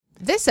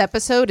This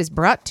episode is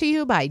brought to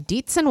you by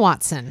Dietz and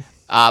Watson.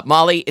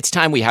 Molly, it's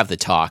time we have the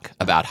talk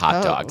about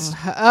hot dogs.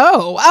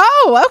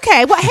 Oh,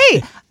 okay. Well,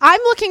 hey, I'm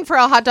looking for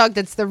a hot dog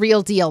that's the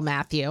real deal,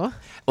 Matthew.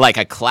 Like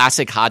a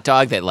classic hot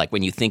dog that, like,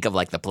 when you think of,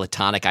 like, the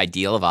platonic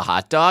ideal of a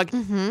hot dog,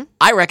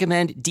 I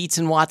recommend Dietz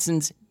and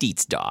Watson's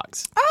Dietz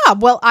Dogs.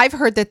 Well, I've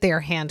heard that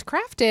they're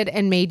handcrafted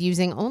and made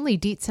using only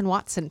Dietz and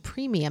Watson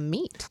premium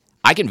meat.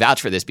 I can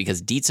vouch for this because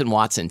Dietz and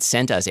Watson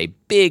sent us a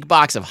big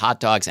box of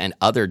hot dogs and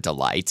other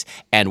delights.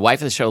 And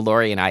wife of the show,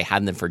 Lori, and I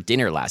had them for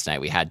dinner last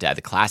night. We had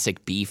the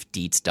classic beef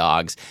Dietz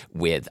dogs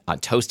with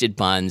toasted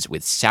buns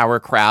with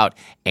sauerkraut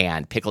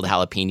and pickled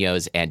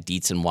jalapenos and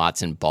Dietz and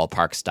Watson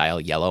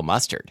ballpark-style yellow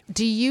mustard.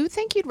 Do you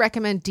think you'd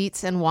recommend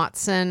Dietz and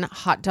Watson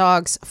hot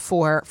dogs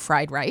for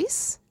fried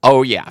rice?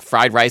 Oh, yeah.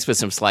 Fried rice with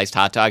some sliced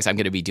hot dogs. I'm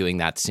going to be doing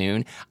that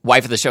soon.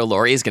 Wife of the show,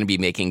 Lori, is going to be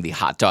making the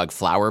hot dog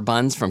flour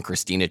buns from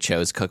Christina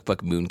Cho's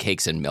cookbook,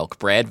 Mooncakes and Milk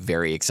Bread.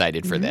 Very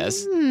excited for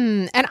this.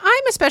 And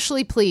I'm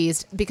especially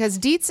pleased because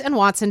Dietz and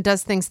Watson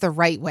does things the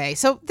right way.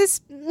 So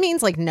this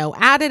means like no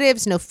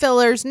additives, no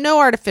fillers, no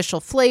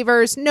artificial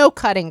flavors, no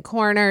cutting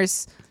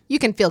corners. You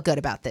can feel good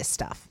about this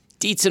stuff.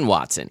 Dietz and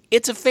Watson.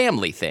 It's a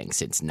family thing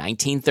since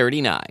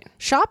 1939.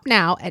 Shop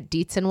now at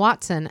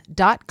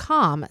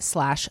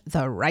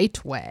dietzandwatson.com/the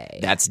right way.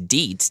 That's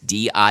Dietz,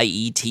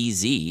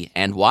 D-I-E-T-Z,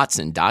 and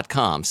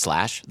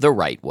Watson.com/the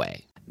right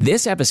way.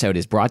 This episode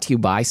is brought to you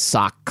by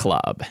Sock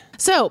Club.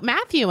 So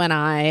Matthew and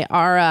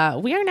I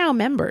we are now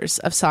members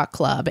of Sock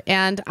Club,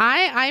 and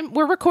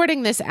we're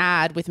recording this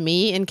ad with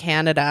me in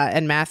Canada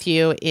and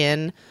Matthew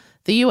in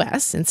the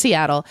U.S., in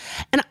Seattle.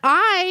 And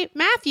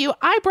Matthew,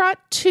 I brought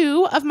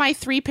 2 of my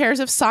 3 pairs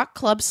of Sock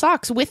Club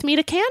socks with me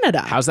to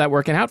Canada. How's that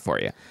working out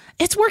for you?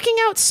 It's working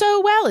out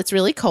so well. It's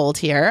really cold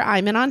here.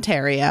 I'm in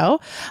Ontario.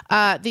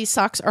 These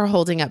socks are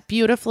holding up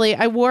beautifully.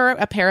 I wore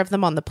a pair of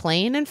them on the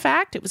plane, in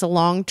fact. It was a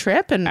long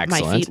trip, and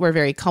Excellent. My feet were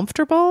very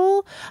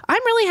comfortable.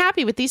 I'm really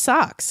happy with these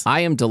socks.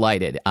 I am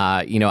delighted.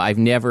 I've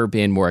never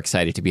been more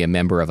excited to be a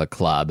member of a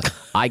club.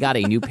 I got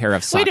a new pair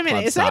of Sock Club Wait a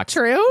minute, is socks. that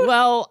true?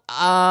 Well,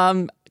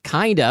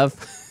 kind of.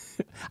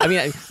 I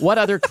mean, what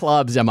other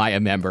clubs am I a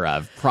member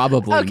of?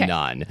 Probably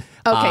none.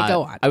 Okay,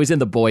 go on. I was in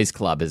the boys'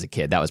 club as a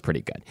kid. That was pretty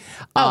good.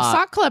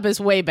 Sock Club is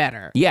way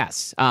better.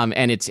 Yes,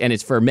 and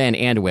it's for men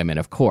and women,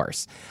 of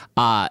course.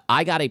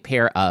 I got a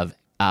pair of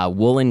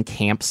woolen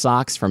camp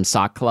socks from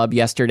Sock Club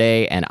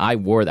yesterday, and I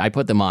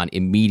put them on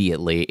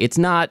immediately. It's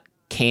not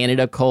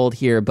Canada cold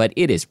here, but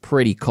it is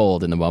pretty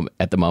cold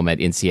at the moment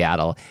in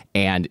Seattle,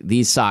 and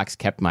these socks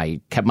kept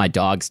my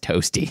dogs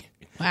toasty.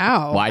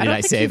 Wow. Why did I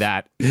say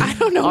that? I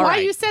don't know All why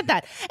right. you said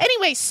that.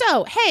 Anyway,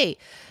 so, hey,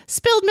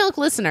 Spilled Milk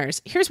listeners,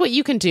 here's what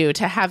you can do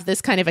to have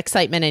this kind of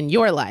excitement in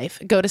your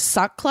life. Go to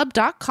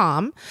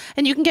sockclub.com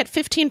and you can get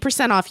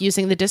 15% off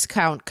using the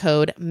discount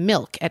code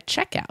MILK at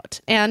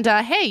checkout. And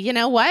hey, you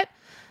know what?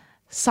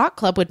 Sock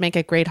Club would make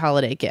a great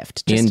holiday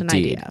gift. Just Indeed. an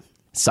idea.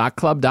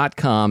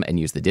 Sockclub.com and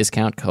use the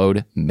discount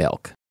code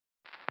MILK.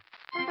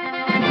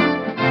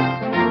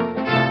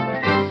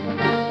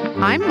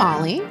 I'm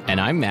Molly. And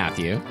I'm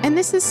Matthew. And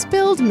this is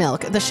Spilled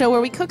Milk, the show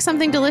where we cook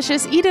something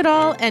delicious, eat it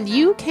all, and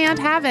you can't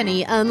have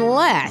any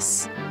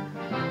unless...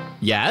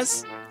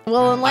 Yes?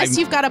 Well, unless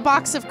you've got a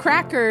box of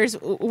crackers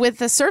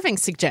with a serving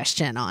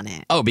suggestion on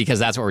it. Oh, because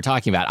that's what we're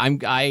talking about.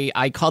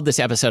 I called this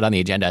episode on the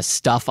agenda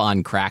Stuff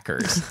on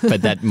Crackers,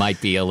 but that might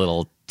be a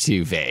little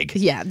too vague.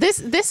 Yeah,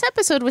 this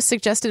episode was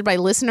suggested by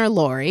listener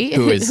Lori,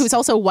 who's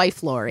also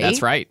wife Lori.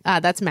 That's right.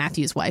 That's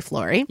Matthew's wife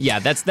Lori. Yeah,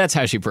 that's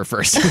how she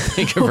prefers to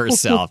think of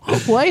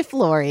herself. Wife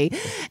Lori.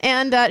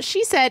 And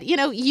she said,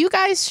 you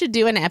guys should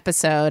do an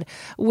episode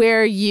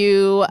where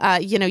you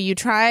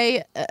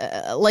try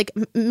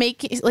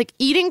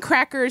eating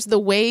crackers the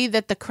way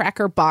that the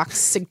cracker box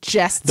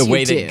suggests The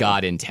way do. that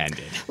God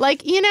intended.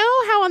 Like, you know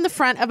how on the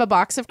front of a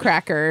box of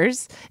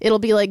crackers, it'll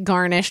be like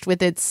garnished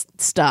with its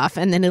stuff,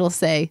 and then it'll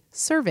say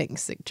serving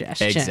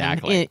suggestion.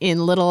 Exactly.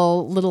 In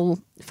little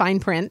fine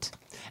print.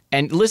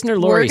 And listener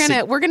Lori,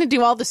 we're gonna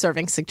do all the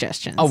serving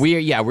suggestions. Oh,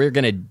 we're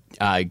gonna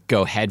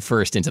go head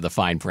first into the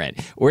fine print.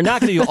 We're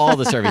not gonna do all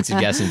the serving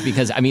suggestions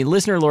because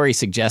listener Lori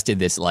suggested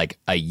this like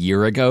a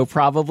year ago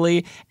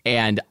probably,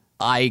 and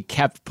I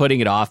kept putting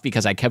it off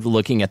because I kept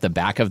looking at the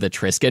back of the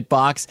Triscuit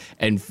box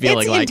and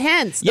feeling it's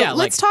intense. Yeah,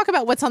 let's talk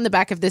about what's on the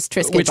back of this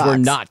Triscuit which box. we're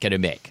not going to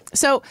make.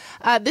 So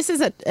this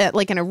is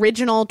like an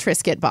original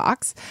Triscuit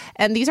box,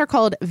 and these are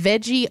called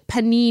veggie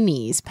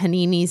paninis.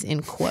 Paninis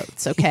in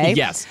quotes, okay?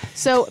 Yes.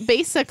 So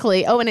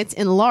basically, and it's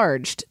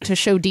enlarged to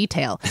show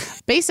detail.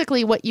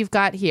 Basically, what you've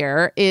got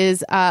here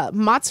is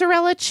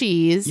mozzarella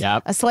cheese,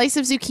 Yep. a slice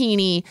of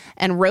zucchini,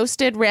 and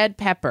roasted red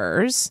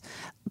peppers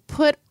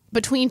put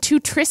between 2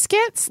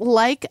 Triscuits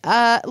like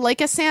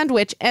a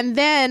sandwich, and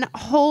then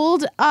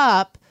hold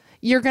up.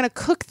 You're going to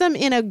cook them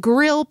in a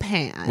grill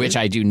pan. Which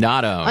I do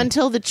not own.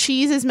 Until the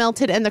cheese is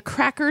melted and the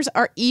crackers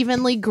are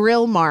evenly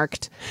grill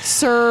marked.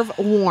 Serve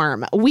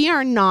warm. We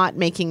are not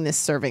making this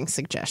serving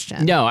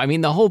suggestion. No,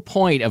 the whole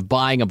point of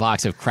buying a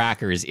box of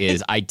crackers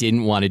is I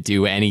didn't want to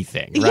do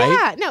anything, right?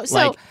 Yeah, no,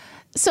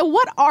 so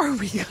what are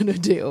we going to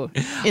do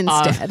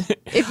instead?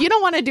 If you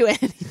don't want to do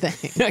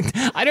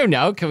anything. I don't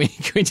know. Can we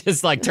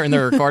just like turn the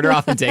recorder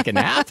off and take a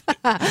nap?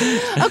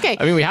 Okay.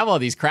 I mean, we have all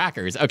these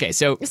crackers. Okay,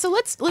 so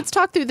let's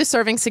talk through the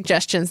serving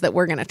suggestions that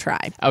we're going to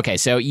try. Okay,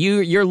 so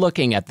you're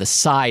looking at the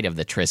side of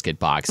the Triscuit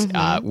box,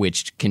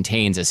 which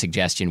contains a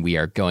suggestion we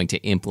are going to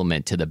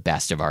implement to the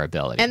best of our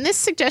ability. And this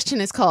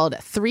suggestion is called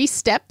 3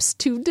 Steps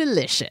to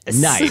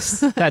Delicious. Nice.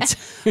 That's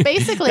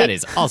basically that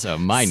is also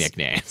my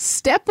nickname.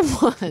 Step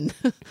 1,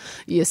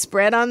 you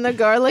spread on the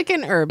garlic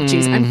and herb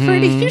cheese. I'm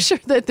pretty sure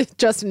that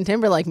Justin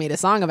Timberlake made a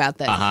song about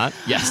this.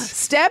 Yes.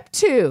 Step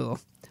 2,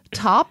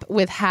 top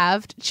with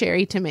halved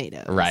cherry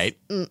tomatoes. Right.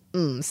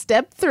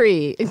 Step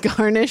 3,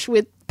 garnish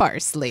with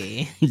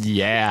parsley.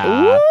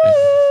 Yeah. Woo!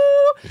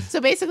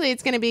 So basically,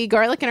 it's going to be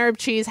garlic and herb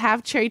cheese,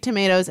 halved cherry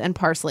tomatoes, and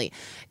parsley.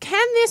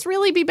 Can this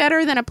really be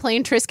better than a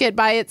plain Triscuit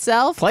by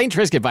itself? Plain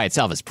Triscuit by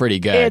itself is pretty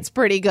good. It's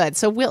pretty good.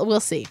 So we'll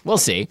see. We'll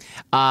see.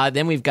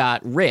 Then we've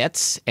got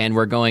Ritz, and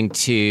we're going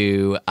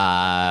to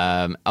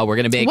we're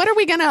going to make. What are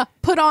we going to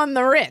put on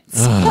the Ritz?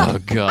 Oh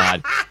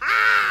God.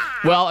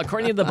 Well,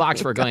 according to the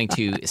box, we're going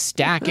to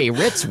stack a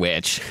Ritz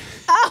Witch.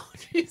 Oh,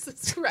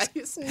 Jesus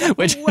Christ. No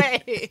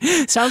way.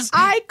 Sounds.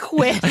 I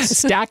quit.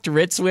 Stacked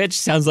Ritz Witch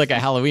sounds like a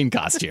Halloween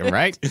costume,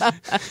 right?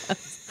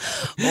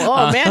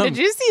 Oh, man, did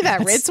you see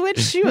that Ritz Witch?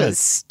 She was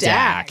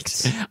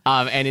stacked.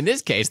 And in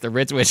this case, the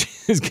Ritz Witch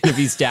is going to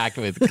be stacked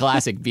with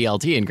classic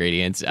BLT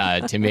ingredients,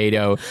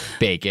 tomato,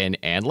 bacon,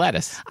 and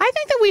lettuce. I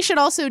think that we should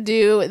also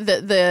do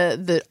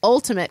the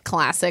ultimate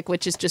classic,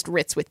 which is just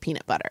Ritz with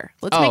peanut butter.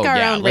 Let's make our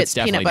own Ritz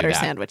peanut butter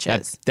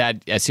sandwiches.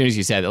 That as soon as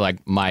you said it, like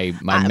my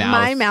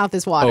mouth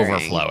is watering.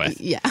 Overfloweth.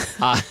 Yeah.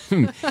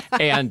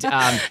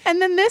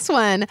 And then this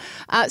one.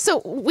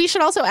 So we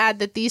should also add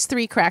that these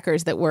 3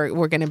 crackers that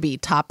we're going to be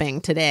topping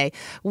today,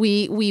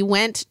 we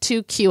went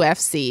to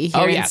QFC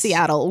here in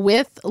Seattle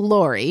with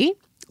Lori,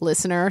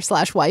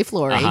 listener/wife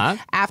Lori,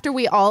 after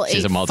we all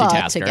ate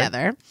pho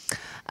together.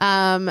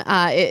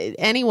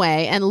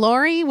 Anyway, and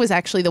Lori was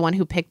actually the one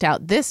who picked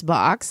out this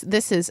box.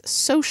 This is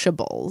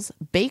Sociables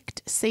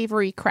baked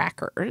savory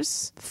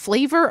crackers,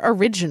 flavor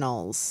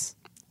originals.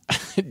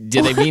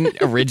 Do they mean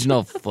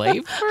original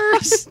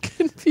flavors?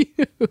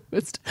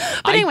 Confused. But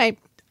anyway.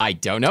 I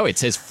don't know. It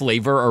says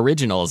flavor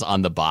originals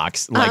on the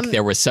box, like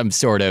there was some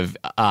sort of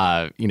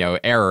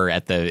error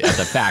at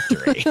the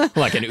factory,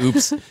 like an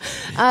oops.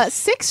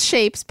 6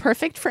 shapes,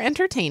 perfect for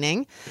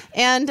entertaining,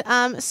 and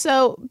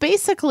so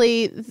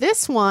basically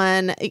this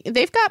one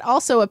they've got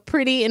also a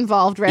pretty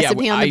involved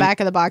recipe on the back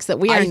of the box that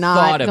we are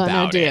not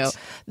going to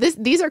do.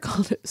 These are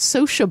called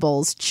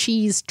Sociables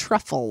cheese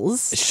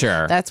truffles.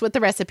 Sure, that's what the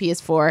recipe is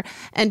for,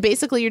 and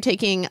basically you're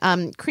taking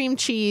cream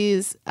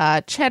cheese,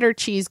 cheddar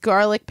cheese,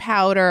 garlic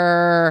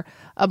powder,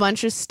 a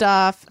bunch of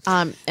stuff,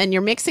 and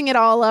you're mixing it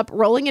all up,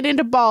 rolling it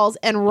into balls,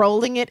 and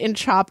rolling it in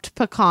chopped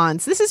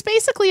pecans. This is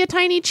basically a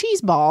tiny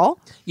cheese ball.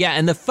 Yeah,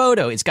 and the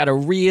photo, it's got a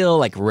real,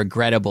 like,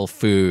 regrettable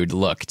food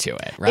look to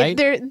it, right?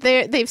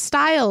 They've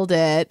styled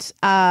it.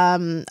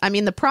 I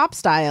mean, the prop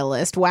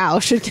stylist, wow,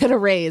 should get a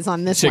raise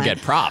on this one. Should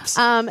get props.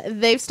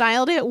 They've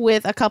styled it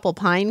with a couple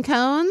pine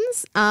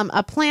cones,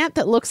 a plant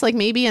that looks like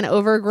maybe an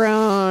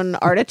overgrown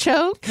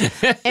artichoke,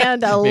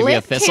 and a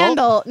lit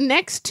candle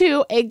next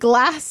to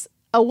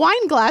a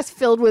wine glass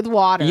filled with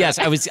water. Yes,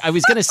 I was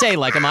going to say,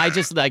 like, am I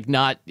just like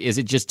not? Is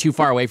it just too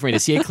far away for me to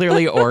see it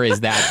clearly, or is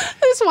that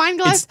this wine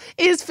glass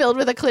is filled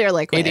with a clear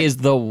liquid? It is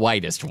the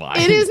whitest wine.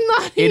 It is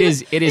not. It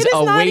is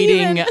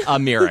awaiting a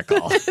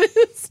miracle.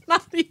 It's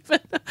not even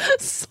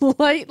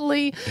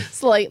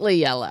slightly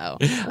yellow.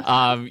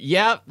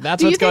 Yeah,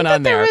 that's what's going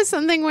on there. There was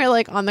something where,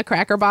 like, on the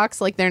cracker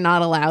box, like they're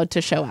not allowed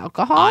to show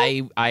alcohol.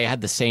 I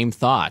had the same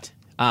thought.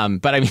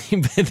 But I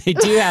mean, but they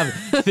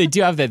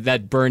do have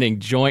that burning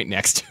joint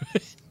next to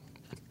it.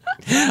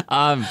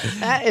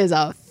 That is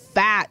a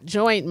fat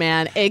joint,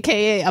 man,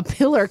 aka a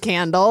pillar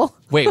candle.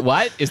 Wait,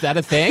 what? Is that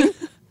a thing?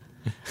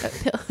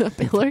 A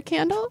pillar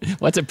candle?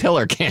 What's a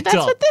pillar candle?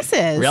 That's what this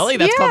is. Really?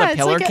 That's called a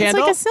pillar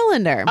candle? It's like a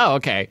cylinder. Oh,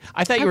 okay.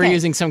 I thought you were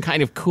using some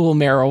kind of cool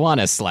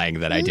marijuana slang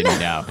that I didn't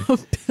know. A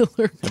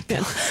pillar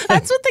candle.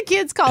 That's what the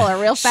kids call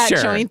a real fat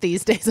joint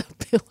these days, a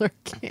pillar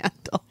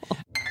candle.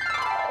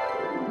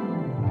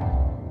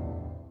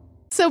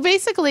 So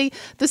basically,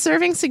 the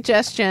serving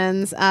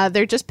suggestions,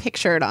 they're just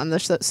pictured on the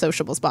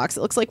Sociables box.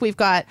 It looks like we've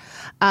got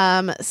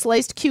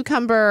sliced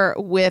cucumber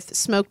with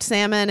smoked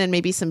salmon and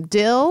maybe some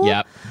dill.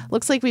 Yep.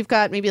 Looks like we've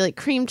got maybe like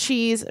cream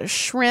cheese,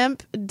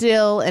 shrimp,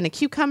 dill, and a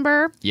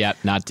cucumber. Yep,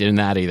 not doing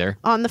that either.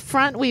 On the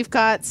front, we've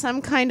got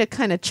some kind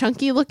of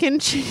chunky looking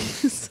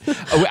cheese.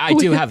 Oh, I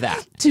do have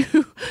that.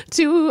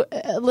 Two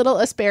little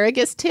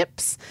asparagus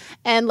tips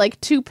and like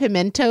 2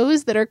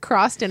 pimentos that are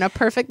crossed in a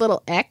perfect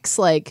little X,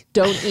 like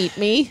don't eat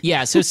me.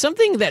 Yeah, so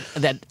something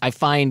that I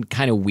find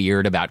kind of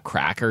weird about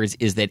crackers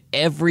is that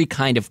every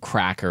kind of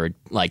cracker,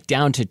 like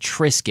down to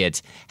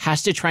Triscuits,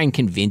 has to try and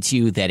convince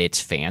you that it's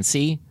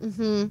fancy.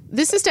 Mm-hmm.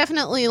 This is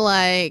definitely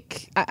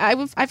like,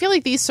 I feel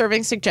like these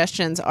serving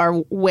suggestions are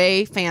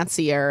way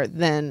fancier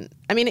than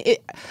I mean,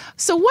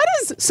 so what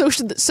is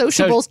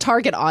Sociable's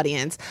target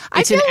audience?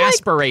 It's an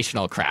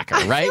aspirational cracker,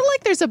 right? I feel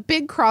like there's a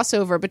big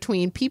crossover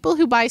between people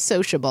who buy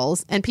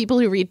Sociables and people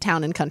who read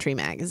Town and Country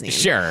magazine.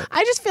 Sure.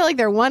 I just feel like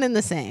they're one and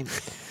the same.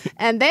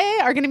 And they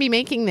are going to be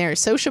making their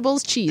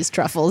Sociables cheese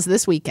truffles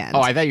this weekend.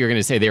 Oh, I thought you were going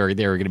to say they were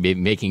going to be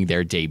making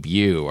their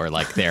debut or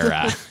like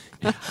their...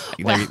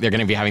 they're going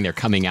to be having their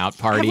coming out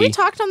party. Have we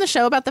talked on the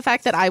show about the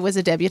fact that I was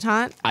a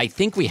debutante? I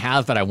think we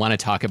have, but I want to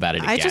talk about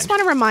it again. I just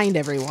want to remind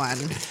everyone.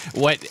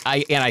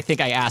 I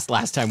think I asked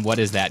last time, what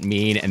does that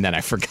mean? And then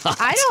I forgot.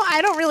 I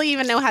don't really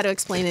even know how to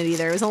explain it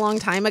either. It was a long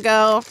time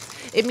ago.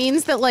 It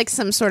means that like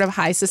some sort of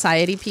high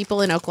society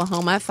people in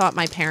Oklahoma thought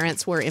my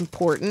parents were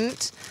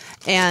important.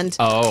 And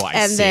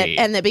I see.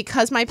 That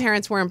because my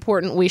parents were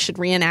important, we should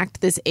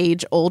reenact this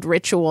age-old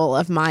ritual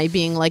of my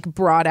being like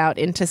brought out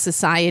into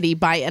society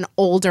by an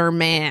older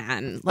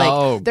man.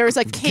 Like there's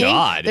a king.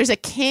 God. There's a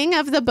king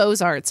of the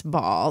Beaux-Arts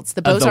ball. It's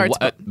the Beaux-Arts.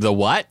 The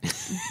what?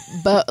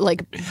 Got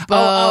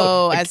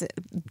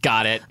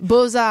it.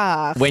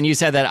 Beaux-Arts. When you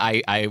said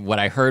that, I what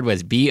I heard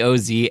was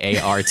Bozart.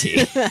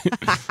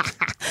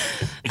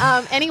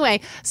 Anyway,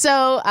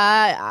 so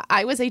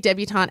I was a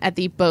debutante at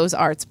the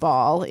Beaux-Arts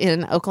ball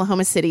in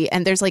Oklahoma City,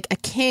 and there's like a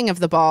king of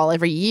the ball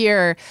every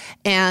year,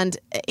 and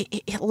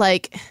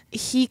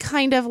he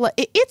kind of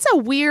it's a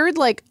weird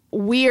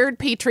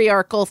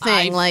patriarchal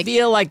thing. I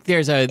feel like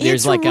there's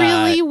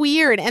really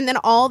weird. And then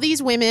all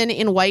these women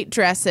in white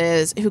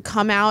dresses who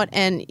come out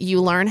and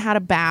you learn how to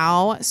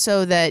bow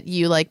so that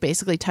you like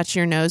basically touch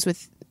your nose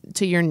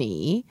to your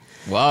knee.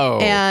 Whoa.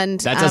 And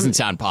that doesn't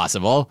sound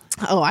possible.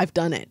 Oh, I've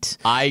done it.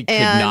 I could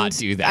not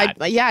do that.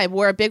 I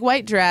wore a big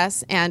white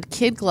dress and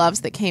kid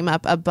gloves that came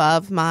up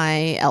above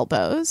my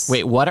elbows.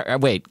 What are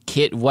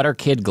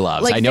kid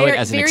gloves? Like I know it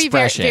as an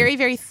expression. Very,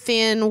 very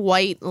thin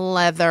white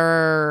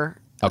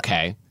leather.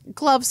 Okay.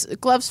 Gloves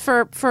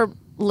for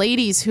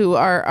ladies who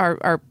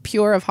are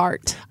pure of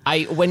heart.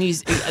 I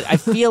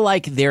feel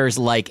like there's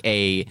like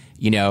a,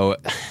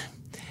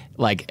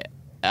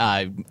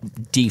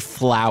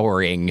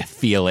 deflowering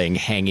feeling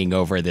hanging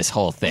over this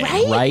whole thing,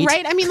 right?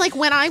 Right. I mean, like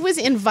when I was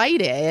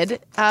invited,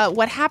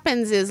 what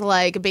happens is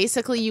like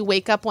basically you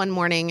wake up one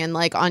morning and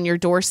like on your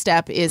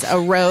doorstep is a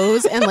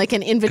rose and like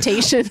an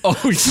invitation.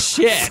 Oh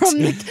shit!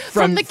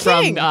 from the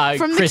king,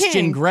 from Christian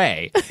king.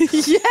 Grey.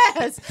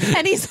 Yes,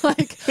 and he's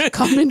like,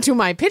 "Come into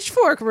my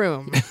pitchfork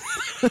room."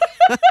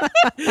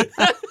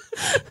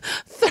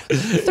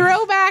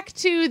 Throwback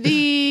to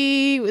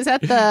was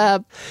that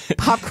the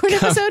popcorn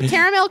episode?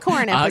 Caramel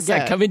corn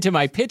episode. Come into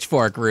my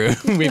pitchfork room.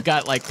 We've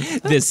got like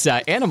this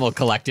Animal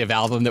Collective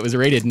album that was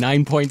rated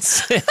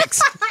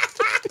 9.6.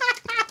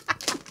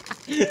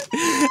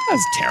 That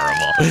was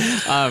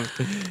terrible.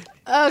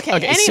 Okay.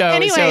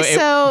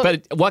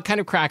 But what kind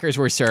of crackers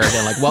were served,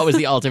 and like what was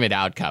the ultimate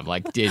outcome?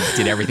 Like,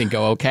 did everything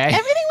go okay?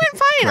 Everything went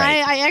fine.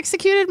 Right. I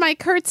executed my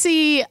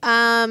curtsy.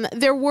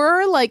 There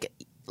were like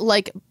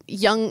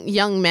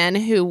young men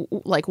who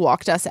like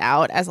walked us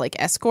out as like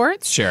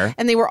escorts. Sure.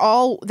 And they were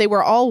all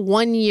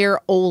 1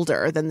 year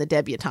older than the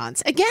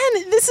debutantes. Again,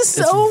 this is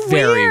so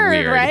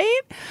weird,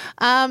 right?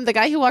 The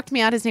guy who walked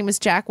me out, his name was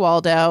Jack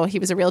Waldo. He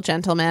was a real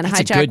gentleman. That's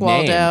Hi, Jack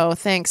Waldo. Name.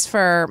 Thanks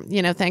for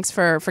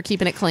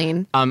keeping it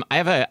clean.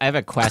 I have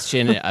a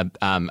question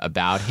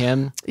about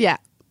him. Yeah.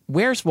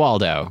 Where's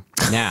Waldo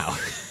now?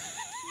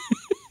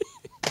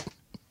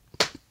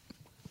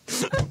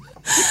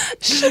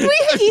 Should we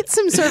eat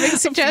some serving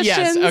suggestions?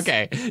 Yes.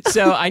 Okay.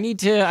 So I need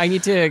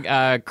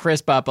to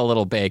crisp up a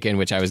little bacon,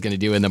 which I was going to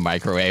do in the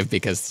microwave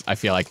because I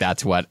feel like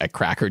that's what a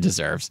cracker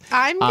deserves.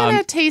 I'm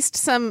gonna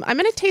taste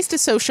a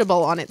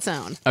Sociable on its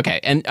own.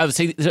 Okay. And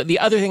so the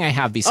other thing I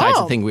have besides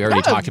the thing we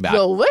already talked about.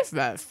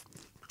 Delicious.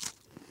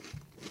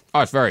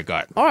 Oh, it's very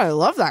good. Oh, I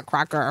love that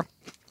cracker.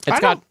 I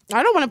don't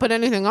want to put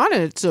anything on it.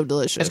 It's so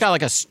delicious. It's got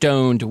like a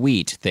stoned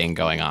wheat thing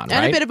going on, and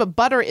right? a bit of a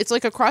butter. It's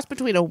like a cross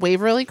between a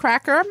Waverly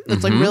cracker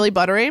that's like really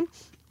buttery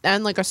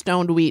and like a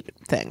stoned wheat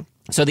thing.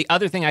 So the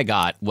other thing I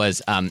got was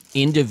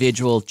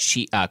individual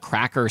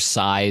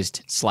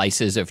cracker-sized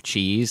slices of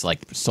cheese, like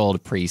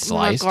sold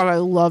pre-sliced. Oh my God, I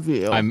love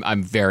you.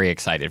 I'm very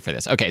excited for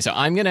this. Okay, so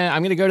I'm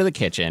gonna go to the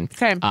kitchen.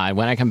 Okay.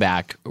 When I come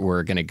back,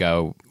 we're gonna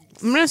go.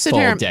 I'm gonna sit full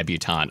here.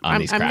 Debutante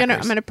on these crackers.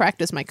 I'm gonna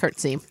practice my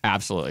curtsy.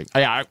 Absolutely.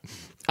 Yeah.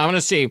 I'm going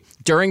to see,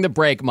 during the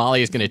break,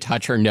 Molly is going to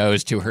touch her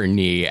nose to her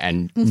knee,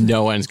 and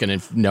no one's going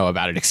to know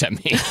about it except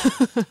me.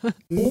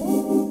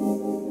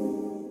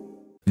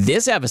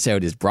 This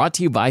episode is brought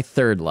to you by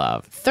Third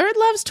Love. Third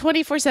Love's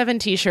 24/7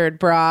 t-shirt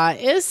bra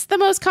is the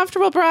most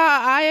comfortable bra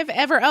I have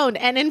ever owned.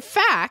 And in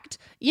fact,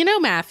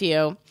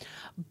 Matthew,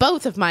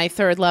 both of my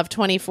Third Love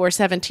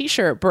 24/7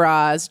 t-shirt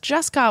bras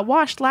just got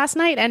washed last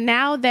night, and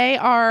now they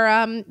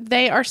are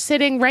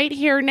sitting right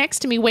here next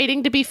to me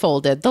waiting to be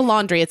folded. The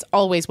laundry, it's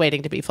always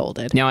waiting to be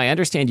folded. Now, I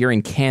understand you're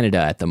in Canada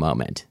at the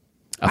moment,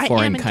 a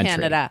foreign country. I am in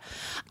Canada.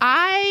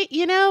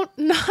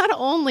 Not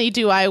only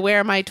do I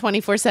wear my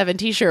 24/7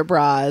 t-shirt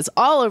bras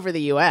all over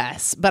the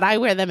U.S., but I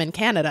wear them in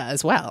Canada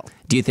as well.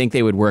 Do you think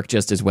they would work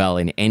just as well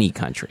in any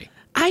country?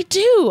 I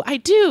do.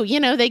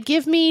 They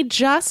give me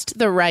just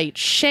the right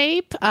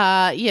shape.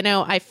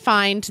 I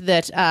find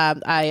that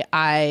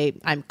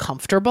I'm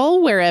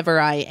comfortable wherever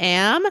I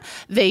am.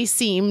 They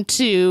seem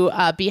to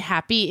be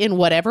happy in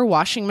whatever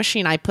washing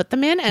machine I put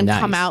them in and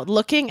come out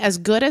looking as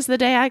good as the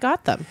day I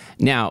got them.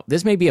 Now,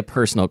 this may be a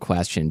personal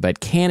question, but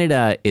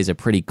Canada is a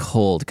pretty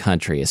cold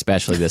country,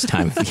 especially this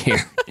time of year.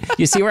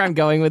 You see where I'm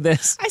going with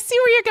this? I see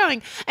where you're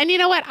going. And you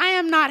know what? I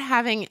am not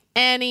having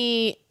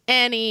any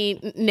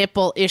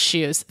nipple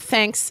issues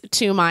thanks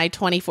to my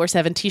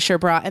 24/7 t-shirt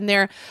bra and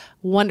their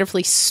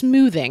wonderfully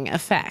smoothing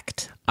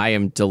effect. I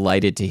am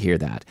delighted to hear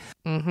that.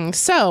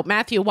 So,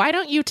 Matthew, why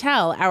don't you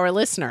tell our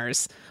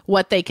listeners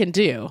what they can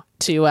do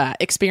to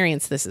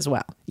experience this as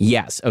well?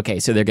 Yes. Okay.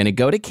 So they're going to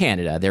go to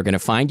Canada. They're going to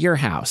find your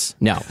house.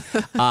 No.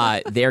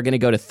 They're going to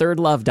go to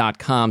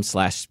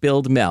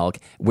thirdlove.com/spilledmilk,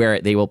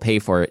 where they will pay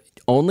for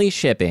only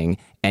shipping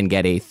and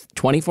get a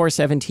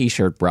 24/7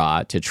 t-shirt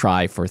bra to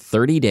try for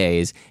 30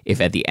 days.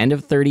 If at the end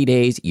of 30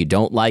 days you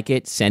don't like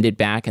it, send it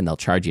back and they'll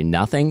charge you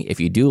nothing. If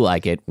you do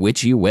like it,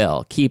 which you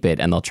will, keep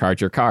it and they'll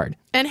charge your card.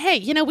 And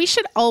hey, we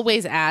should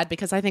always add,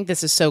 because I think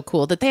this is so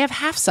cool, that they have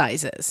half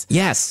sizes.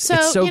 Yes,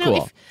 it's so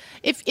cool.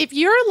 If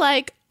you're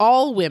like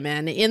all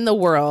women in the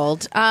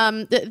world,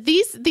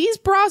 these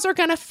bras are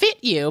going to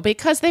fit you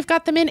because they've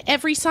got them in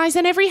every size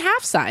and every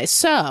half size.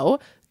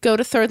 So go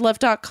to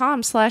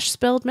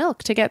thirdlove.com/spilledmilk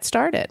to get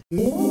started.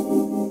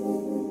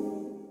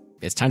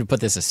 It's time to put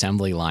this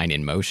assembly line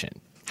in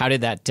motion. How did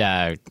that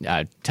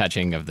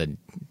touching of the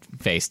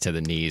face to the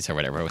knees or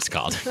whatever it was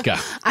called go?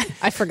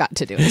 I forgot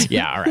to do it.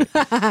 Yeah, all right.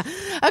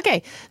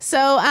 Okay,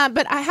 so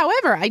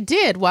however, I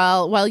did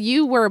while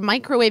you were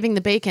microwaving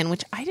the bacon,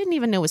 which I didn't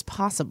even know was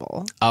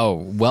possible. Oh,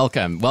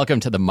 welcome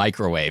to the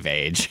microwave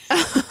age.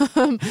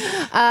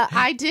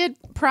 I did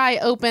pry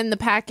open the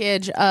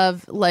package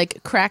of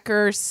like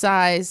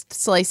cracker-sized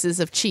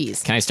slices of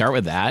cheese. Can I start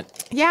with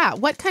that? Yeah.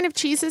 What kind of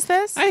cheese is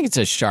this? I think it's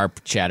a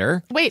sharp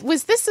cheddar. Wait,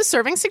 was this a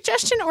serving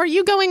suggestion or are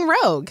you going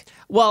rogue?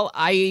 Well,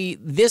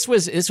 this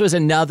was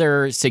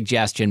another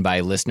suggestion by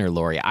listener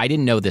Lori. I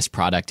didn't know this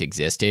product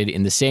existed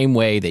in the same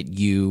way that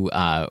you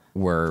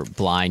were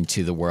blind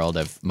to the world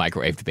of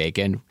microwaved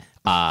bacon.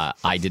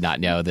 I did not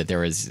know that there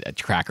was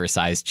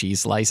cracker-sized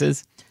cheese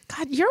slices.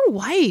 God, your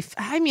wife.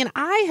 I mean,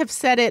 I have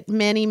said it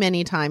many,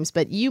 many times,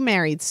 but you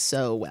married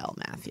so well,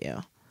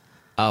 Matthew.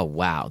 Oh,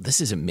 wow.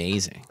 This is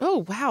amazing.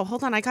 Oh, wow.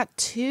 Hold on. I got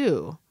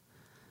 2.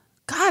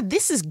 God,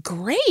 this is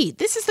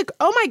great.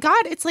 Oh my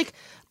God. It's like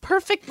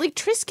perfectly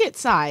Triscuit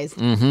size.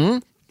 Mm-hmm.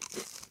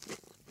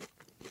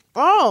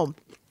 Oh.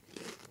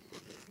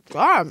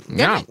 God.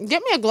 Get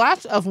me a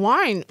glass of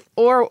wine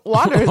or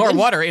water. Or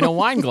water in a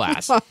wine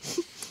glass.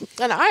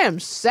 And I am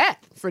set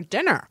for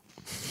dinner.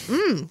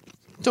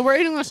 So we're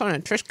eating this on a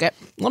Triscuit.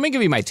 Let me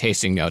give you my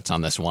tasting notes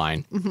on this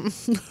wine.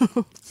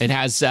 It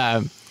has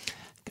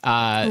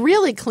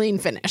really clean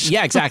finish.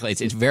 Yeah, exactly.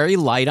 It's very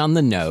light on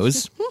the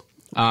nose.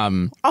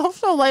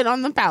 Also light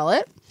on the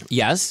palate.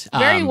 Yes.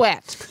 Very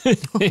wet.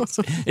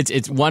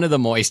 It's one of the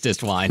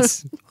moistest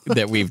wines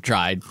that we've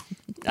tried.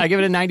 I give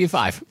it a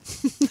 95.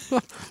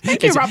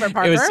 Thank you, Robert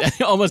Parker. It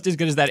was almost as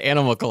good as that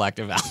Animal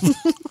Collective album.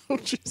 Oh,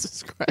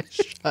 Jesus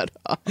Christ, shut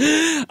up.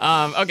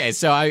 Okay,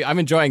 so I'm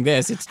enjoying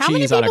this. It's How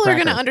many cheese on a people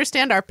cracker. are going to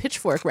understand our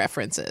pitchfork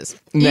references?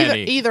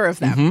 Many. Either of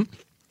them.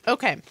 Mm-hmm.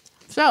 Okay,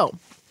 so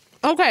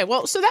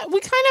that we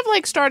kind of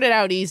like started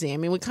out easy. I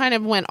mean, we kind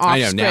of went off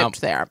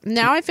script there.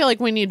 Now I feel like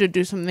we need to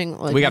do something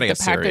like we gotta the get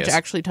package serious.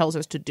 actually tells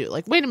us to do.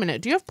 Like, wait a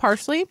minute, do you have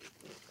parsley?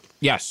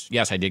 Yes,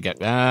 I did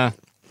get...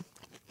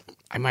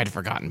 I might have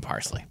forgotten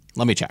parsley.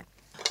 Let me check.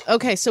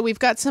 Okay, so we've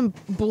got some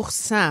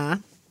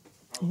boursin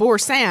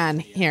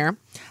here.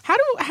 How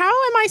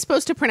am I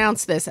supposed to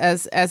pronounce this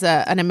as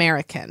an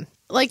American?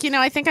 Like,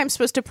 I think I'm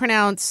supposed to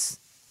pronounce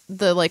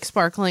the like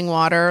sparkling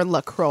water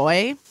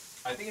LaCroix.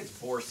 I think it's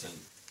Boursin.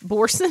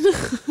 Boursin?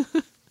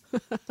 Then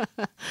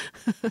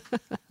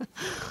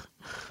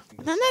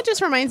that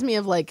just reminds me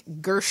of like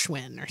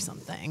Gershwin or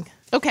something.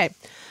 Okay,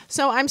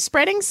 so I'm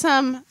spreading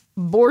some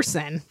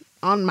Boursin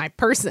on my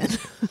person.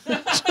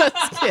 Just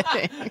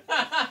kidding.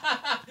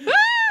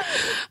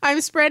 I'm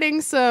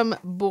spreading some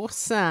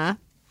Boursin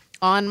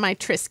on my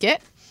Triscuit.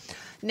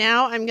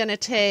 Now I'm going to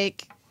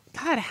take...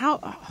 God,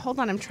 hold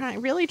on. I'm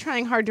really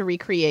trying hard to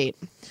recreate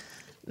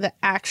the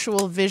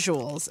actual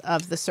visuals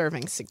of the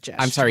serving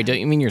suggestion. I'm sorry, don't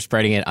you mean you're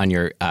spreading it on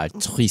your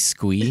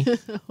Triscuit?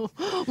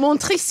 Mon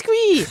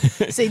Triscuit!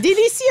 C'est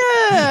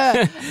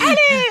délicieux!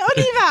 Allez, on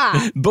y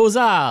va!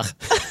 Beaux-Arts!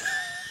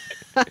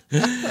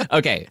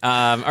 Okay,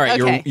 all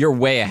right, Okay. You're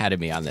way ahead of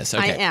me on this.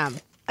 Okay. I am.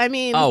 I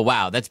mean... Oh,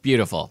 wow, that's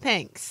beautiful.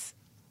 Thanks.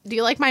 Do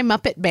you like my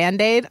Muppet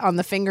Band-Aid on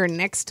the finger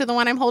next to the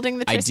one I'm holding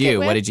the Triscuit I do.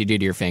 with? What did you do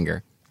to your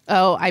finger?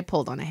 Oh, I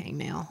pulled on a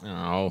hangnail.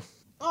 Oh.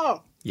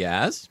 Oh,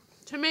 Yes?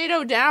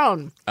 tomato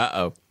down.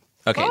 Uh-oh.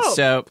 Okay, Oh.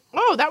 so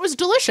Oh, that was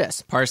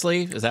delicious.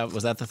 parsley, was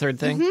that the third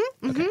thing?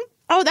 Okay.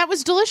 Oh, that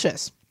was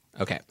delicious.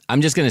 Okay.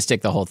 I'm just going to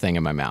stick the whole thing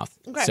in my mouth.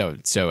 Okay.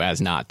 So as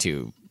not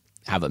to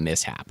have a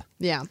mishap.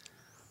 Yeah.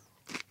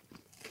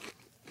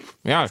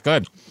 Yeah, it's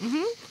good.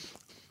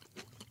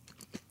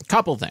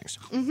 Couple things.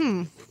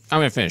 I'm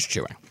going to finish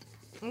chewing.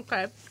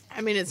 Okay.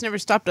 I mean, it's never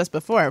stopped us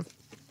before.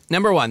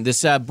 Number one,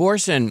 this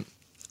Borson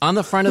on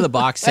the front of the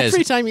box says...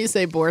 Every time you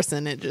say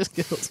Borson, it just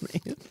kills me.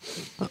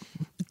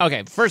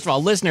 Okay, first of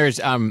all,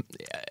 listeners,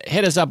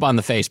 hit us up on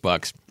the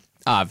Facebooks.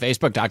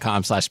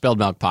 Facebook.com/Spilled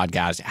Milk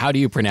Podcast. How do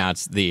you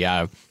pronounce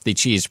the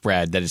cheese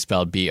spread that is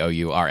spelled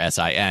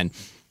Boursin,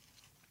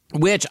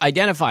 which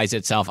identifies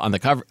itself on the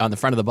cover on the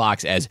front of the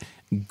box as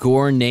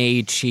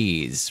Gournay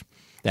cheese?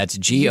 That's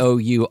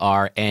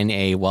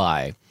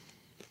Gournay,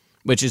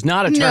 which is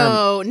not a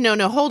term.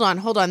 No. Hold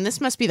on. This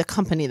must be the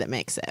company that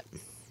makes it.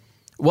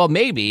 Well,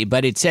 maybe,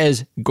 but it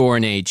says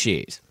Gournay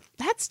cheese.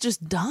 That's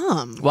just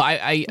dumb. Well,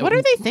 what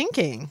are they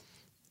thinking?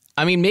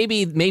 I mean,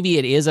 maybe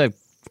it is a.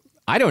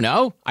 I don't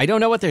know. I don't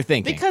know what they're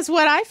thinking. Because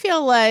what I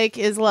feel like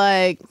is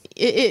like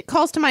it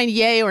calls to mind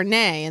yay or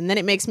nay, and then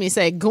it makes me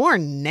say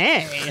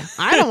Gournay.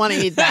 I don't want to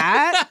eat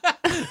that.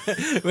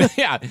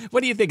 Yeah.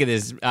 What do you think of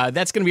this?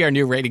 That's going to be our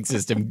new rating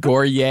system: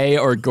 Gourmet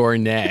or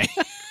Gournay.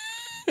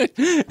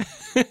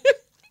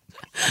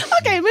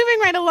 Okay, moving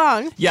right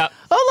along. Yep.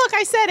 Oh, look,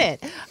 I said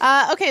it.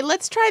 Okay,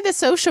 let's try the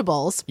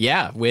sociables.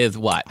 Yeah, with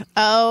what?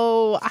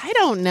 Oh, I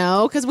don't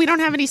know, because we don't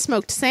have any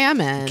smoked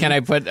salmon. Can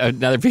I put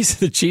another piece of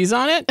the cheese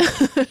on it?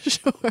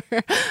 Sure.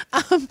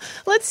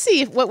 Let's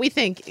see what we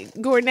think.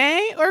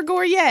 Gournay or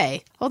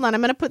Gourmet? Hold on,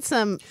 I'm going to put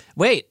some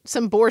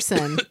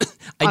Borson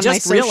I on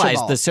just my realized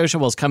sociable. the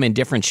sociables come in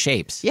different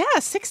shapes. Yeah,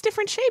 6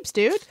 different shapes,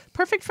 dude.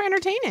 Perfect for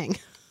entertaining.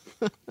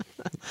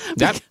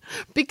 That,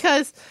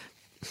 Because,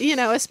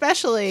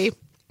 especially...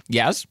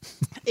 yes.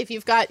 If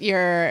you've got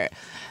your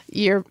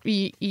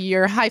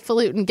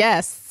highfalutin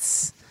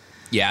guests,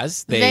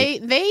 Yes.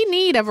 they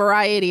need a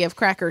variety of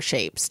cracker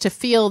shapes to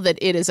feel that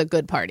it is a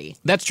good party.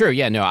 That's true.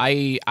 Yeah, no,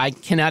 I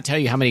cannot tell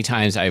you how many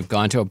times I've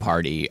gone to a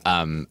party.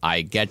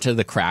 I get to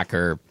the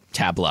cracker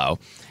tableau,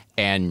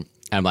 and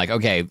I'm like,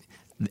 okay,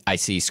 I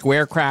see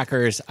square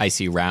crackers, I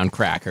see round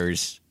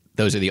crackers.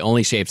 Those are the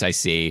only shapes I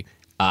see.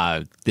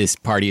 This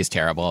party is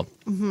terrible.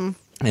 Mm-hmm.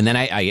 And then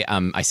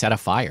I set a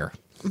fire.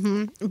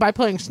 Mm-hmm. By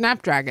playing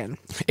Snapdragon.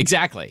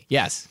 Exactly.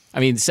 Yes. I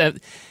mean, so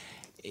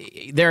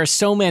there are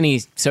so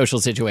many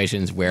social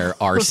situations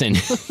where arson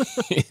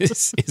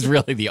is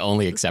really the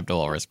only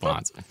acceptable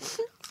response.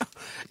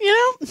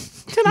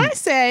 Can I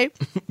say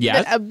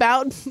Yes? that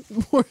about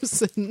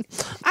Borson,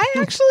 I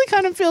actually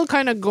kind of feel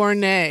kind of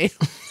gourmet.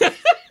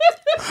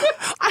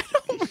 I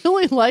don't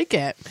really like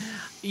it.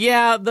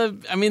 Yeah.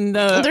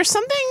 There's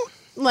something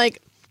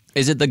like...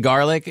 Is it the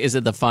garlic? Is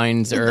it the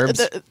fines herbs?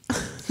 The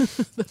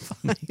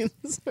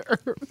fines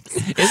herbs.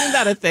 Isn't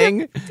that a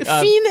thing?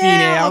 Fine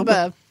herbe.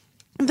 herbe.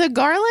 The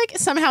garlic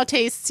somehow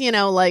tastes,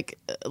 like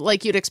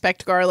you'd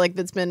expect garlic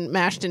that's been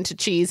mashed into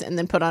cheese and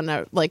then put on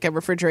a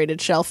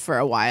refrigerated shelf for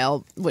a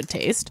while would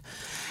taste.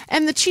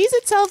 And the cheese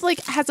itself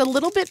has a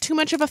little bit too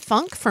much of a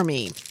funk for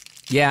me.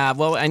 Yeah,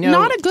 well, I know.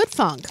 Not a good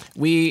funk.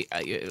 We've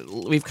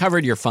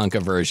covered your funk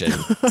aversion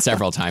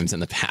several times in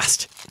the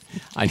past.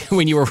 I know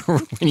when you were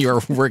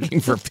working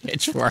for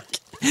Pitchfork,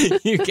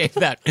 you gave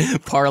that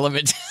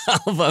Parliament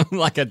album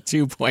like a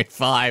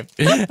 2.5.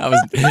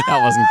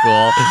 That wasn't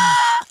cool.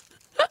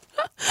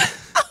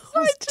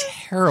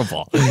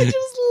 Terrible. I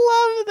just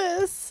love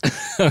this.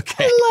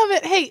 Okay. I love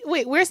it. Hey,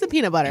 wait, where's the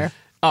peanut butter?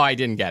 Oh, I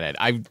didn't get it.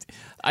 I'm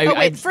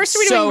first are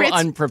we so doing Ritz?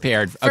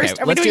 unprepared. First,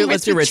 Okay, are we doing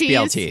let's do Ritz Ritz with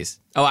BLTs.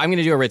 Oh, I'm going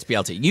to do a Ritz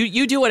BLT.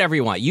 You do whatever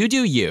you want. You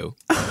do you.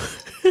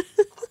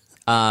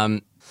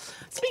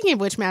 Speaking of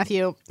which,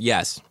 Matthew,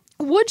 Yes.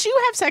 would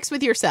you have sex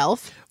with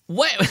yourself?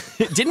 What?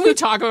 Didn't we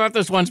talk about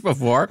this once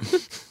before?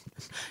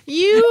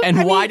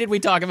 Why did we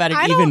talk about it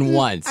even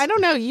once? I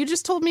don't know. You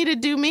just told me to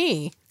do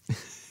me.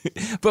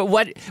 But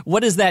what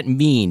does that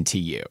mean to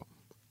you?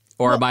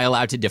 Or am I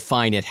allowed to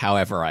define it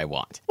however I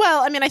want?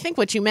 Well, I mean, I think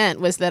what you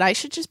meant was that I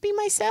should just be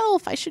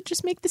myself. I should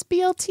just make this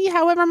BLT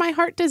however my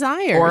heart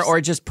desires.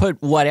 Or just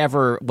put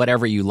whatever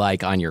you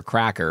like on your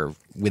cracker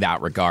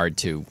without regard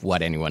to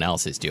what anyone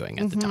else is doing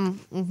at the time.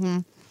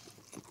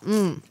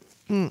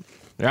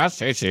 That's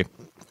tasty.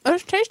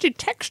 It's tasty.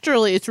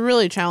 Texturally, it's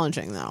really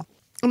challenging, though.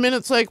 I mean,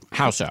 it's like...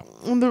 How so?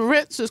 The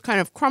Ritz is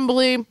kind of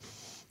crumbly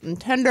and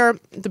tender.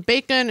 The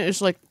bacon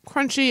is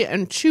crunchy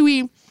and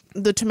chewy.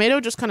 The tomato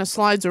just kind of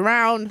slides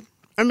around.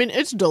 I mean,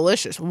 it's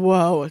delicious.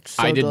 Whoa, it's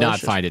so I did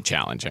delicious. not find it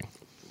challenging.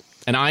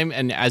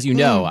 And as you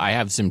know, I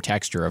have some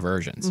texture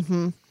aversions.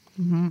 Fuck,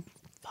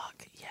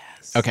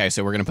 yes. Okay,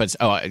 so we're going to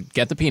put...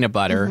 get the peanut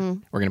butter.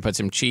 We're going to put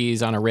some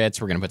cheese on a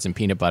Ritz. We're going to put some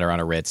peanut butter on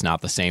a Ritz,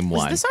 not the same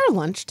one. Is this our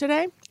lunch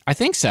today? I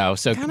think so.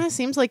 So Kind of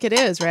seems like it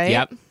is, right?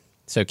 Yep.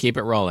 So keep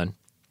it rolling.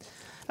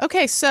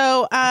 Okay,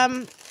 so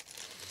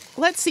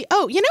let's see.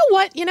 Oh, you know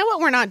what? You know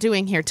what we're not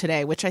doing here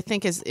today, which I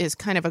think is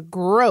kind of a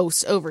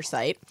gross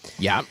oversight,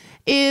 Yeah.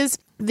 is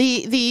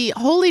the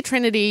Holy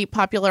Trinity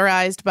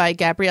popularized by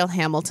Gabrielle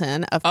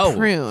Hamilton of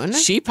Prune.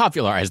 She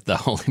popularized the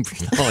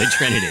Holy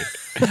Trinity.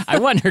 I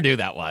wondered who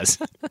that was.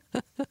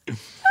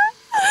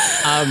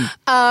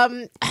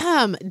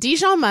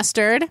 Dijon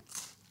mustard,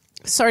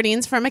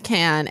 sardines from a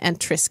can, and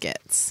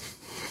Triscuits.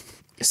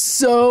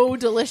 So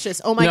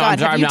delicious. Oh my God.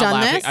 Have you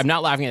done this? I'm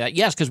not laughing at that.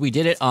 Yes, because we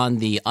did it on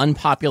the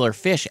Unpopular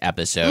Fish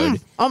episode.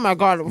 Oh my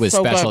God. It was with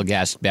so special good.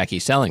 guest Becky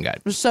Sellingut.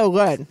 It was so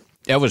good.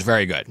 It was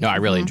very good. No, I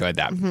really enjoyed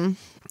that.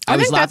 I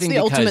was think that's laughing the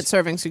because ultimate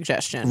serving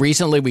suggestion.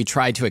 recently we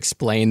tried to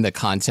explain the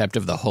concept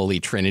of the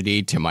Holy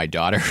Trinity to my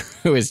daughter,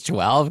 who is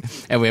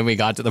 12. And when we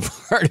got to the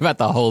part about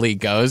the Holy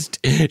Ghost,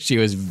 she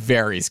was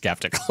very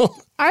skeptical.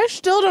 I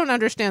still don't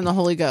understand the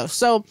Holy Ghost.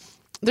 So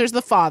there's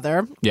the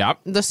Father, Yep.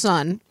 the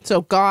Son,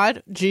 so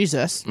God,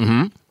 Jesus.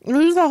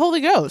 Who's the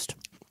Holy Ghost?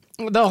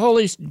 The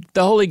Holy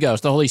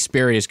Ghost, the Holy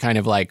Spirit is kind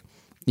of like,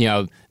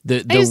 the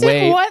Is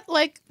way. it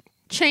what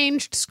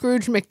changed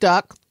Scrooge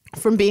McDuck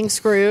from being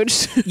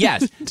Scrooge?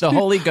 Yes, the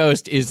Holy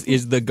Ghost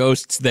is the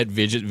ghosts that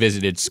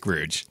visited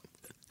Scrooge.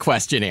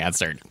 Question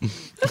answered.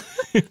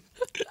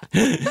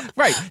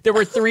 Right. There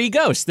were 3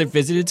 ghosts that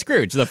visited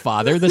Scrooge: the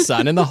Father, the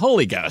Son, and the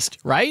Holy Ghost.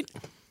 Right.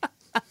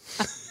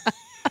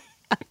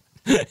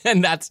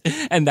 and that's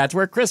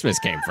where Christmas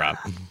came from.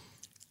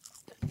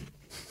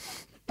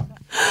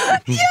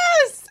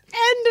 Yes.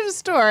 End of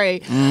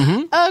story.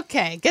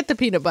 Okay, get the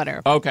peanut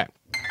butter. Okay.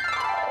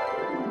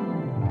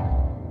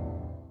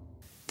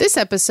 This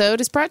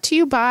episode is brought to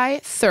you by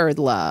Third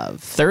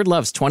Love. Third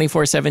Love's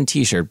 24/7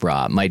 t-shirt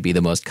bra might be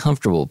the most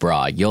comfortable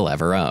bra you'll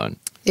ever own.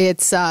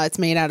 It's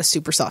made out of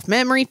super soft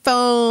memory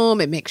foam.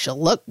 It makes you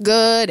look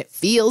good. It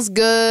feels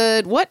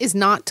good. What is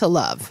not to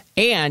love?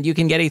 And you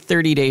can get a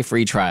 30-day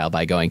free trial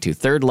by going to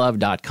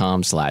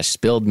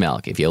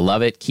thirdlove.com/spilledmilk. If you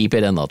love it, keep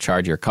it and they'll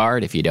charge your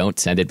card. If you don't,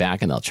 send it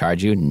back and they'll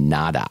charge you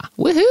nada.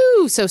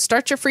 Woohoo! So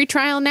start your free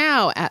trial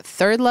now at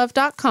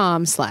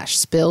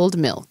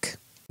thirdlove.com/spilledmilk.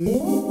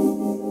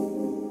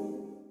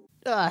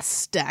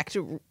 Stacked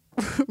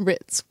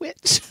Ritz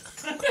Witch.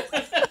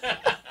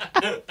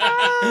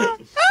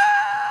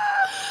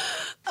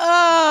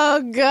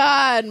 Oh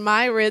God,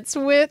 my Ritz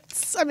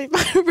Wits. I mean,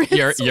 my Ritz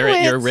Your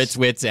Wits. Ritz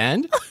Wits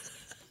End?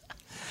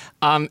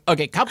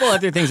 Okay, couple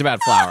other things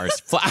about flowers.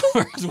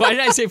 Flowers. Why did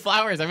I say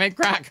flowers? I meant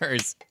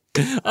crackers.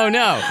 Oh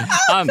no.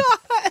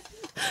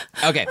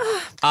 Okay.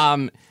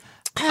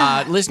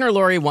 Listener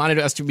Lori wanted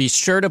us to be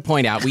sure to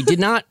point out we did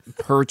not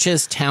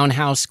purchase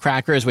Townhouse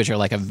crackers, which are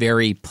like a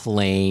very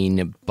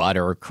plain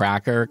butter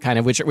cracker kind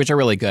of, which are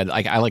really good.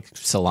 Like I like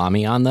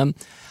salami on them.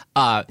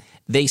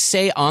 They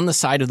say on the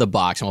side of the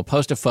box, and we'll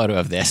post a photo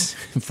of this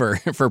for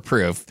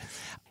proof.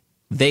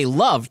 They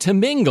love to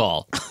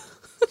mingle!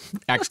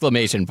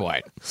 Exclamation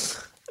point.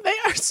 They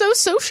are so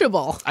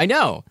sociable. I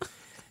know.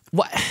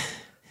 What?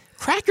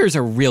 Crackers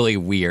are really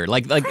weird. Are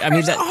really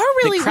weird.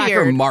 The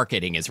cracker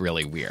marketing is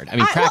really weird. I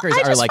mean, crackers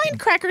I are just like find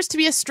crackers to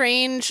be a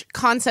strange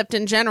concept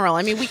in general.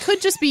 I mean, we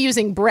could just be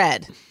using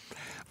bread.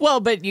 well,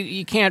 but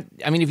you can't.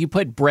 I mean, if you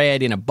put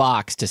bread in a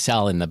box to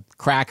sell in the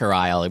cracker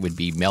aisle, it would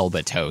be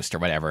Melba toast or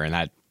whatever, and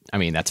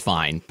that's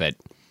fine. But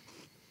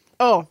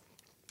Oh,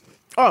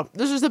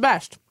 this is the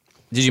best.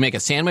 did you make a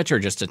sandwich or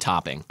just a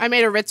topping? I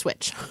made a Ritz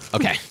Witch.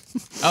 Okay.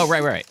 Oh,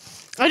 right.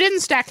 I didn't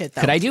stack it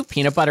though. Could I do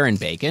peanut butter and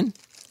bacon?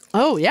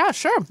 Oh yeah,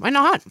 sure. Why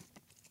not?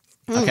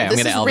 Okay, I'm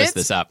this going to is Elvis Ritz.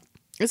 this up.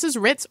 This is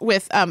Ritz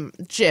with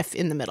Jif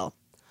in the middle.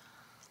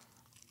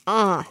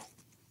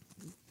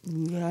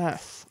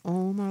 Yes.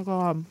 Oh my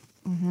God.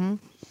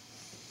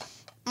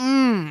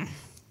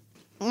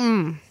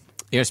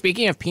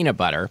 Speaking of peanut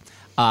butter,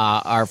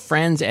 our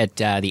friends at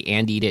the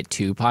And Eat It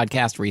Too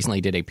podcast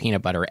recently did a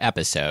peanut butter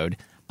episode.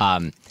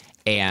 I'm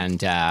trying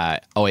to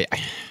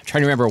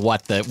remember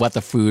what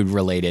the food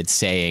related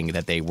saying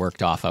that they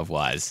worked off of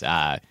was.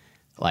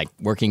 Like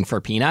working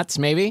for peanuts,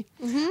 maybe.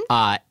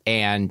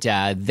 And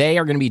they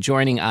are going to be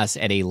joining us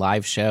at a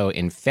live show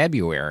in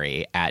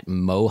February at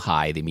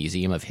MoHi, the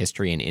Museum of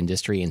History and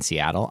Industry in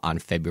Seattle, on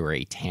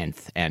February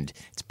 10th. And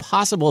it's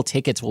possible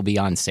tickets will be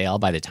on sale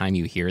by the time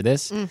you hear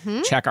this.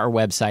 Check our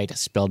website,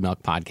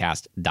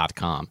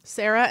 spilledmilkpodcast.com.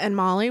 Sarah and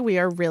Molly, we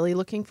are really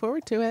looking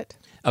forward to it.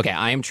 Okay,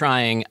 I am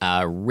trying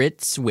a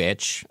Ritz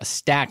Witch, a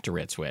stacked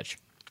Ritz Witch,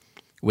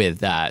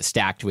 with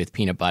stacked with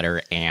peanut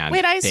butter and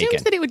Wait, I bacon.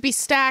 assumed that it would be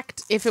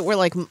stacked if it were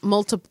like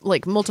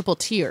multiple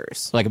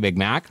tiers. Like a Big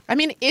Mac, I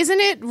mean, isn't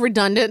it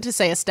redundant to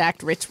say a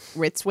stacked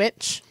Ritz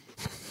Witch?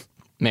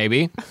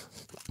 maybe.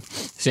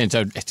 Since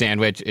a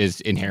sandwich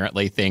is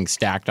inherently things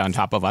stacked on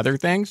top of other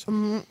things.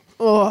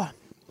 Oh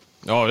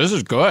This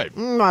is good.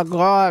 my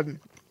God.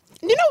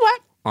 You know what?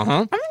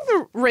 Uh-huh. I think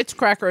the Ritz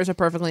cracker is a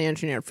perfectly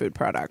engineered food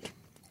product.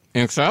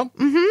 Think so?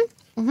 I'm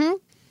going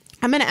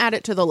to add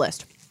it to the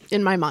list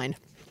in my mind.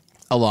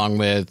 Along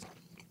with,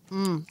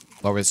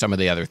 what were some of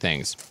the other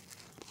things?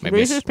 Maybe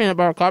Reese's peanut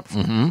butter cups.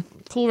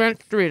 Cool Ranch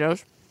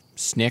Doritos.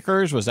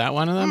 Snickers, was that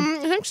one of them?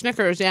 I think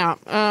Snickers, yeah.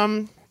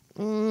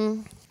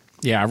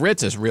 Yeah,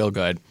 Ritz is real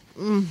good.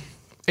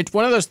 It's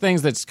one of those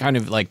things that's kind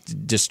of like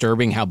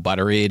disturbing how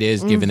buttery it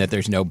is, given that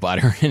there's no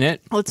butter in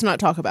it. Let's not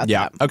talk about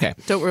Yeah, that. okay.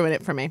 Don't ruin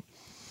it for me.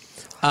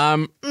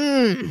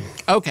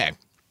 Okay,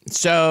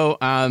 so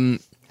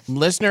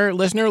listener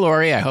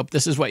Lori, I hope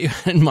this is what you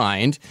had in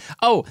mind.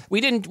 Oh,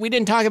 we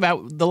didn't talk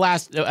about the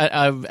last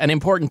an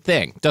important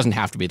thing. Doesn't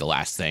have to be the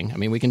last thing. I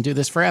mean, we can do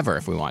this forever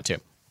if we want to.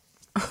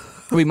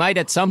 We might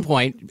at some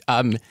point,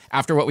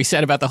 after what we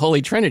said about the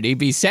Holy Trinity,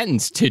 be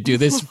sentenced to do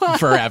this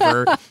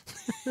forever.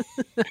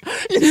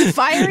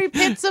 Fiery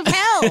pits of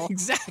hell.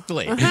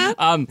 Exactly.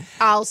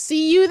 I'll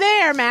see you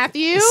there,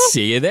 Matthew.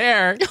 See you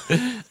there.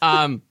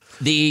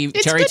 The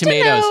cherry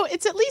tomatoes.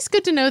 It's at least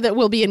good to know that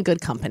we'll be in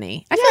good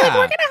company. I feel like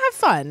we're going to have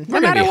fun no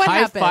matter what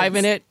happens.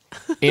 High-fiving it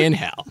in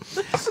hell.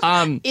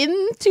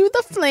 Into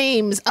the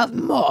flames of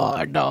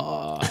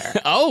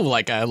Mordor. Oh,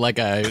 like a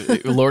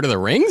Lord of the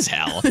Rings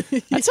hell.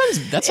 That sounds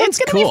cool. It's going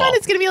to be fun.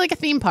 It's going to be like a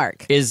theme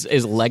park. Is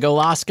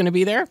Legolas going to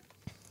be there?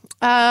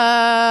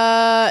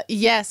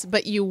 Yes,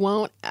 but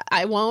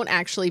I won't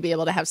actually be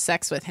able to have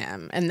sex with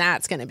him, and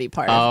that's going to be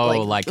part of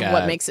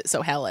what makes it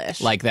so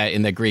hellish. Like that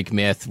in the Greek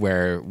myth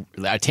where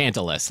a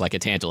Tantalus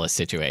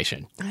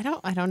situation.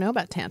 I don't know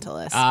about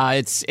Tantalus.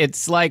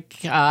 It's like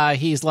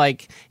he's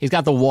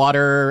got the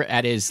water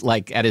at his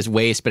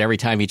waist, but every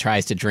time he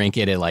tries to drink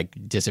it, it like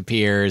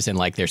disappears, and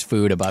like there's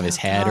food above his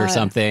head or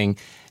something,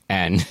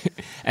 and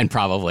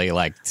probably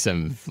like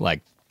some like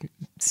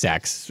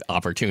sex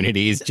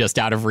opportunities just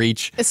out of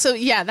reach. So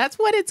yeah, that's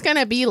what it's going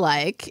to be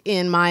like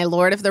in my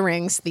Lord of the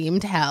Rings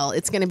themed hell.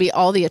 It's going to be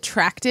all the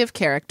attractive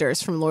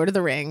characters from Lord of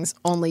the Rings,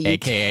 only you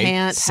AKA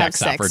can't sex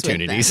have sex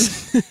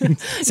opportunities. with them.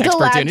 Sex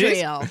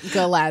opportunities?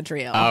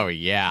 Galadriel. Oh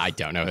yeah, I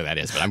don't know who that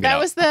is, but I'm gonna...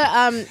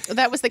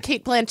 That was the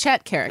Cate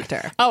Blanchett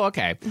character. Oh,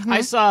 okay. Mm-hmm.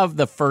 I saw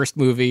the first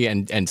movie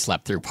and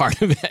slept through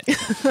part of it.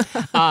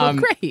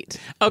 Great.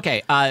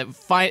 Okay,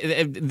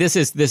 this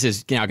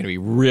is now going to be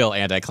real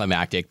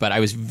anticlimactic, but I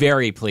was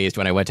very pleased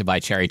when I went to buy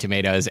cherry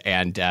tomatoes,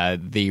 and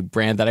the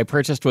brand that I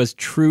purchased was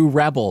True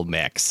Rebel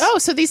Mix. Oh,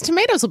 so these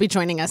tomatoes will be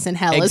joining us in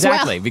hell as well.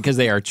 Exactly, because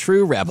they are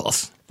true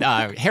rebels,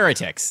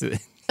 heretics.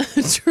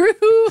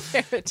 True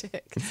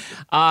heretics.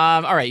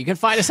 All right, you can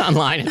find us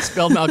online at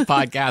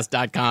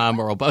spilledmilkpodcast.com,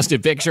 where we'll post a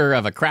picture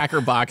of a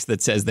cracker box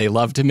that says they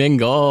love to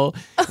mingle, !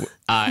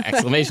 And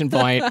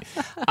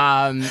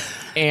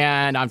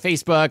on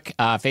Facebook,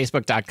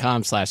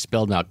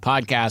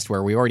 facebook.com/spilledmilkpodcast,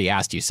 where we already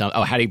asked you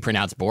how do you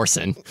pronounce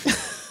Borson?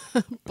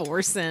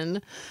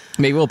 Borson.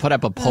 Maybe we'll put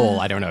up a poll.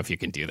 I don't know if you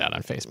can do that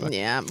on Facebook.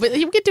 Yeah, but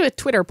you could do a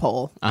Twitter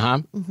poll.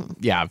 Mm-hmm.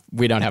 Yeah,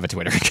 we don't have a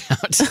Twitter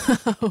account.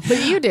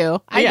 But you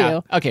do. I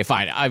do. Okay,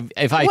 fine.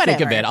 If I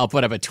think of it, I'll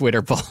put up a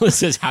Twitter poll that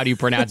says, how do you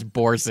pronounce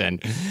Borson?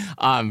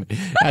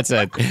 That's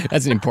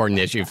an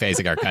important issue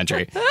facing our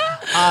country.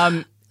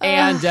 And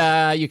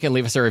you can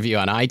leave us a review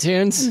on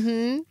iTunes.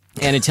 Mm-hmm.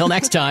 And until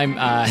next time,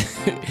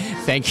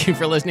 thank you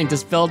for listening to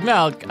Spilled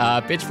Milk.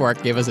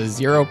 Pitchfork gave us a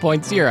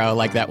 0.0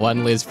 like that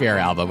one Liz Phair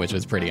album, which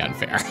was pretty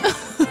unfair.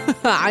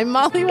 I'm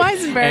Molly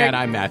Weisenberg. And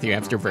I'm Matthew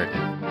Amster Burton.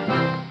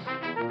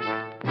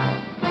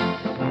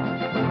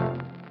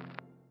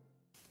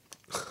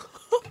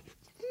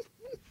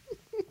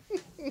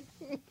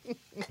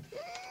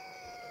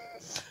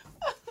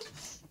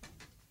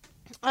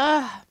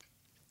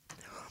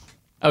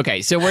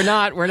 Okay, so we're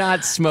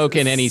not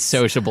smoking any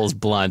Sociables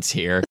blunts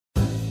here.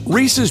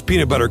 Reese's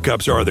peanut butter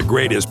cups are the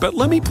greatest, but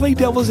let me play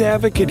devil's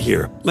advocate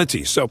here. Let's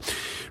see. So,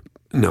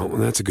 no,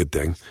 that's a good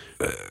thing.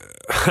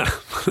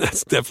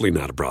 That's definitely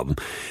not a problem.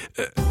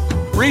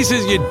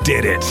 Reese's, you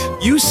did it.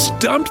 You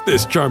stumped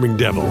this charming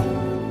devil.